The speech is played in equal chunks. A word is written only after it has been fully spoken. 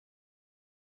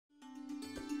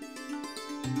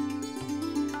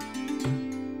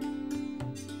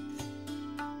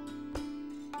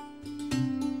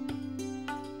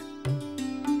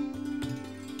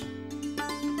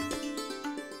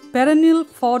Perennial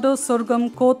Fodder Sorghum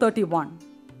Co-31.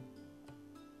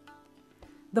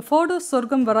 The Fodder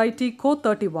sorghum variety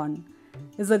Co-31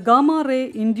 is a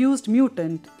gamma-ray induced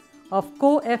mutant of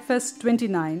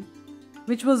Co-FS29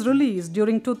 which was released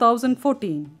during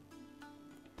 2014.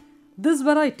 This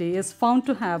variety is found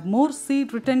to have more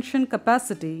seed retention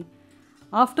capacity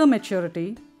after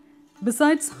maturity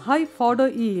besides high fodder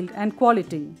yield and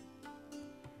quality.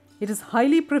 It is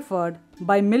highly preferred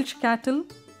by milch cattle,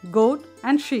 goat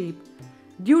and sheep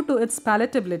due to its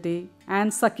palatability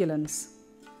and succulence.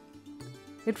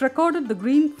 It recorded the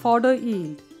green fodder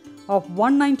yield of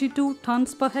 192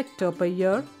 tons per hectare per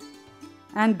year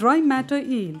and dry matter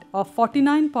yield of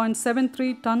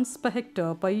 49.73 tons per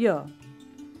hectare per year,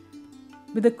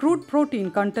 with a crude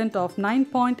protein content of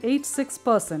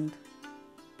 9.86%.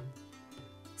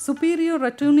 Superior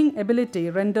retuning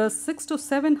ability renders 6 to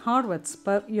 7 harvests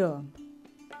per year.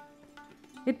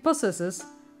 It possesses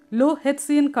low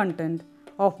HCN content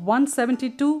of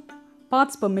 172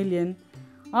 parts per million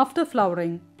after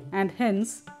flowering, and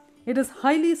hence it is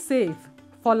highly safe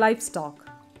for livestock.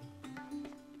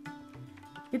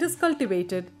 It is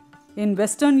cultivated in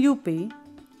Western UP,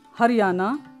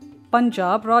 Haryana,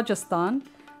 Punjab, Rajasthan,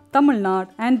 Tamil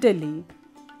Nadu and Delhi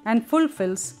and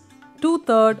fulfills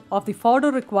 2/3 of the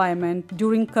fodder requirement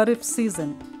during Kharif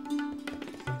season.